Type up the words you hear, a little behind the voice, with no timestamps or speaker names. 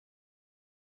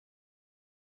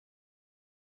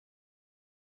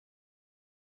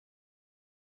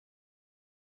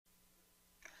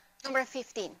Number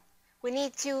 15, we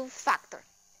need to factor.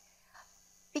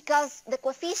 Because the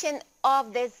coefficient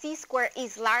of the z-squared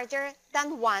is larger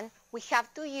than 1, we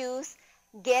have to use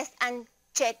guess and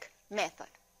check method.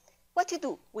 What to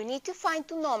do? We need to find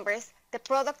two numbers, the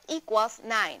product equals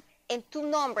 9, and two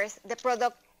numbers, the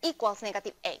product equals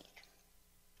 -8.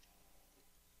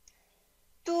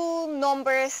 Two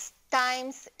numbers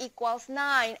times equals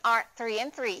 9 are 3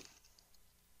 and 3.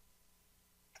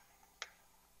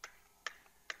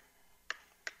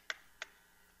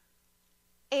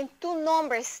 And two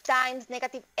numbers times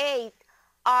 -8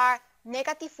 are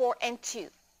 -4 and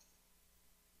 2.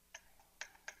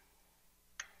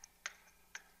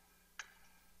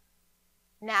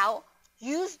 Now,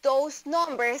 use those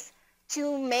numbers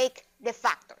to make the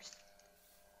factors.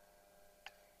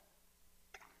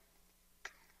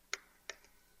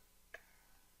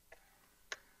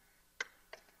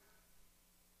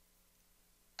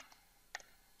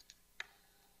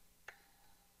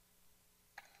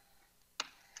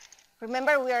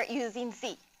 Remember, we are using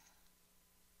z.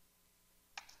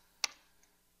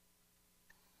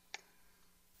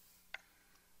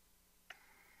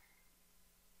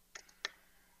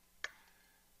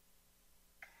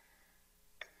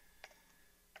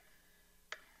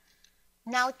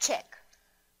 Now check.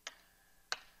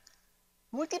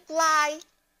 Multiply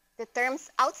the terms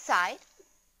outside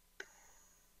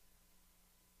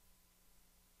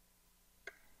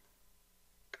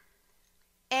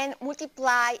and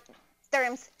multiply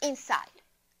terms inside.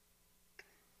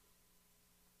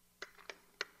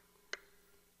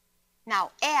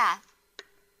 Now add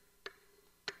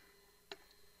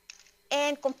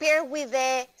and compare with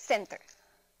the center.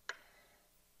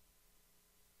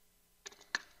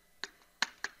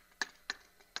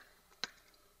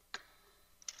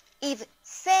 If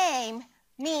same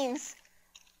means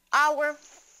our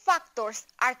factors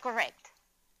are correct.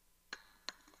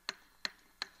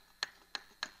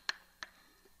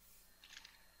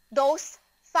 Those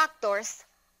factors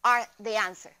are the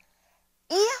answer.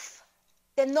 If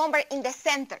the number in the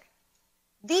center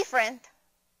different,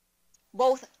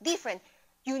 both different,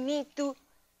 you need to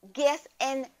guess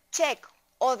and check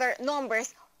other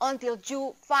numbers until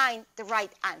you find the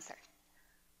right answer.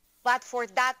 But for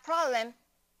that problem,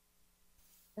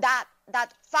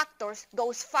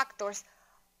 those factors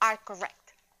are correct.